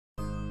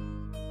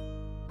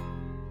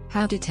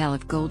How to tell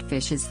if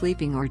goldfish is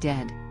sleeping or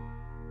dead.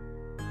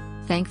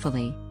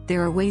 Thankfully,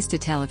 there are ways to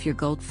tell if your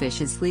goldfish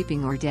is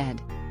sleeping or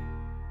dead.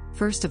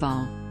 First of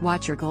all,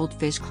 watch your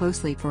goldfish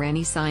closely for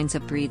any signs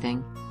of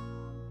breathing.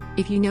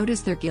 If you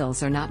notice their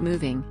gills are not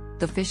moving,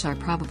 the fish are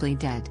probably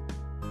dead.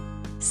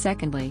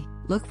 Secondly,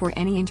 look for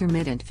any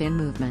intermittent fin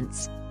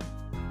movements.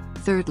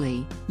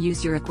 Thirdly,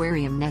 use your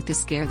aquarium net to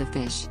scare the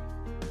fish.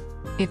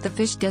 If the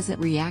fish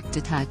doesn't react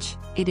to touch,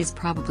 it is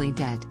probably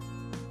dead.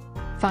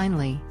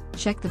 Finally,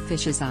 check the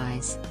fish's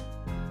eyes.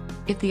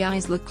 If the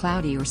eyes look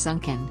cloudy or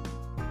sunken,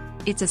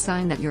 it's a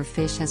sign that your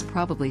fish has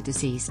probably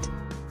deceased.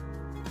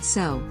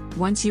 So,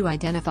 once you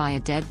identify a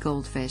dead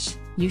goldfish,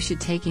 you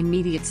should take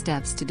immediate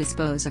steps to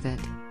dispose of it.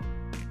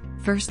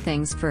 First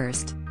things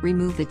first,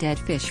 remove the dead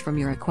fish from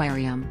your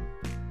aquarium.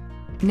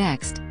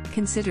 Next,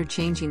 consider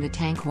changing the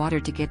tank water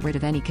to get rid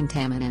of any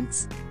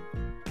contaminants.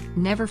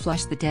 Never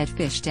flush the dead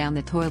fish down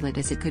the toilet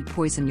as it could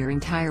poison your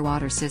entire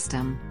water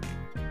system.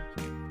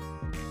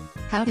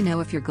 How to know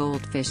if your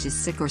goldfish is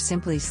sick or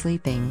simply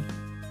sleeping?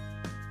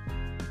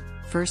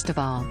 First of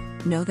all,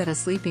 know that a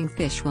sleeping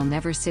fish will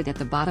never sit at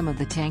the bottom of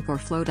the tank or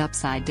float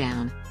upside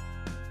down.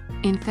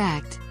 In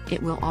fact,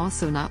 it will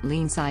also not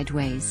lean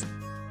sideways.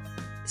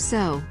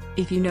 So,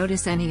 if you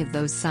notice any of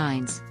those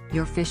signs,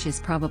 your fish is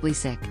probably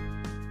sick.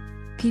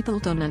 People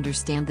don't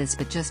understand this,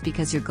 but just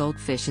because your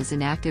goldfish is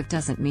inactive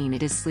doesn't mean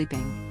it is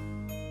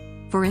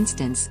sleeping. For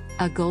instance,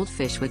 a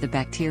goldfish with a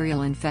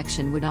bacterial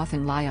infection would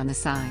often lie on the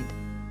side.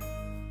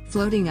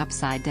 Floating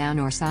upside down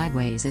or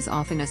sideways is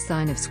often a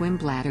sign of swim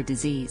bladder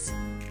disease.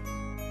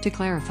 To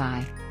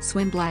clarify,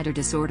 swim bladder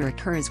disorder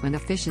occurs when a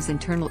fish's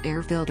internal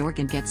air-filled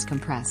organ gets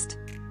compressed.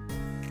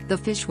 The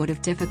fish would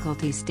have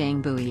difficulty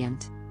staying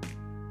buoyant.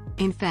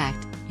 In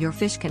fact, your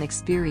fish can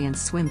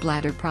experience swim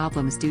bladder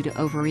problems due to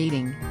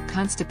overeating,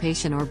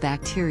 constipation, or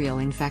bacterial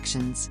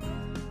infections.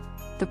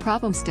 The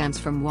problem stems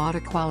from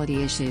water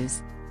quality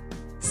issues,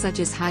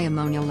 such as high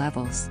ammonia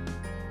levels.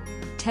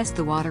 Test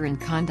the water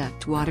and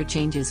conduct water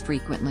changes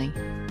frequently.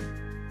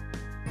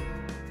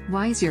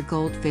 Why is your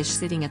goldfish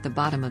sitting at the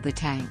bottom of the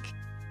tank?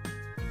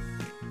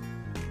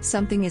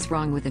 Something is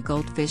wrong with a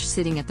goldfish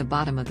sitting at the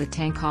bottom of the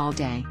tank all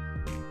day.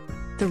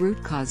 The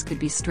root cause could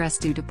be stress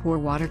due to poor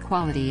water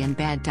quality and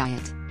bad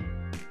diet.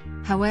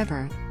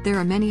 However, there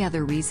are many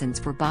other reasons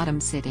for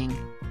bottom sitting.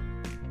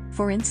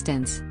 For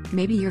instance,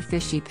 maybe your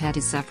fishy pet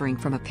is suffering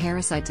from a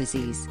parasite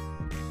disease,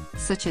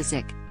 such as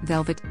ick,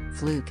 velvet,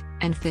 fluke,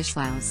 and fish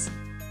louse.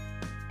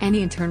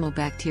 Any internal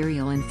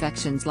bacterial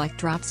infections like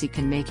dropsy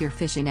can make your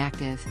fish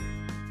inactive.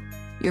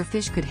 Your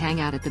fish could hang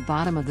out at the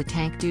bottom of the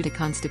tank due to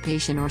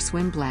constipation or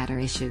swim bladder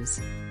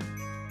issues.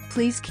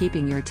 Please,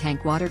 keeping your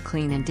tank water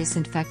clean and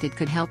disinfected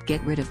could help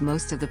get rid of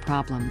most of the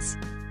problems.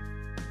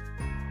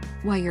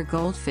 Why your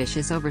goldfish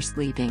is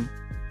oversleeping.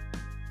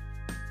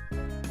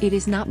 It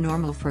is not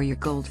normal for your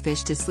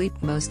goldfish to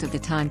sleep most of the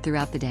time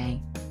throughout the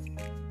day.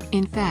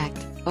 In fact,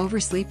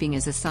 oversleeping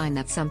is a sign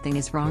that something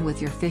is wrong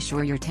with your fish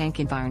or your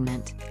tank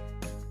environment.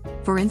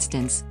 For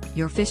instance,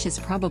 your fish is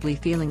probably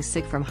feeling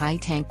sick from high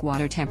tank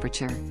water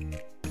temperature.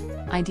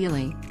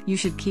 Ideally, you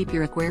should keep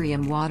your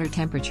aquarium water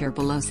temperature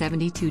below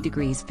 72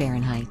 degrees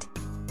Fahrenheit.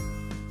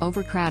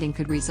 Overcrowding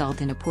could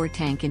result in a poor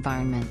tank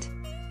environment.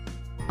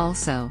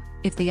 Also,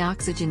 if the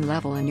oxygen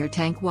level in your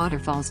tank water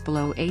falls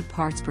below 8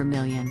 parts per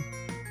million,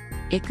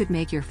 it could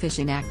make your fish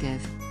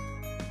inactive,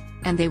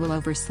 and they will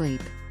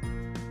oversleep.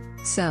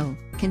 So,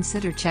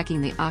 consider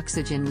checking the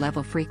oxygen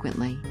level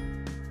frequently.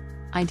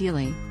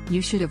 Ideally,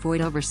 you should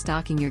avoid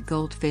overstocking your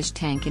goldfish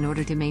tank in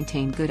order to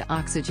maintain good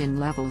oxygen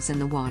levels in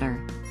the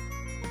water.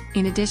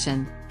 In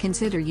addition,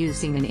 consider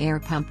using an air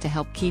pump to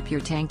help keep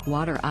your tank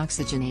water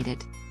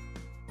oxygenated.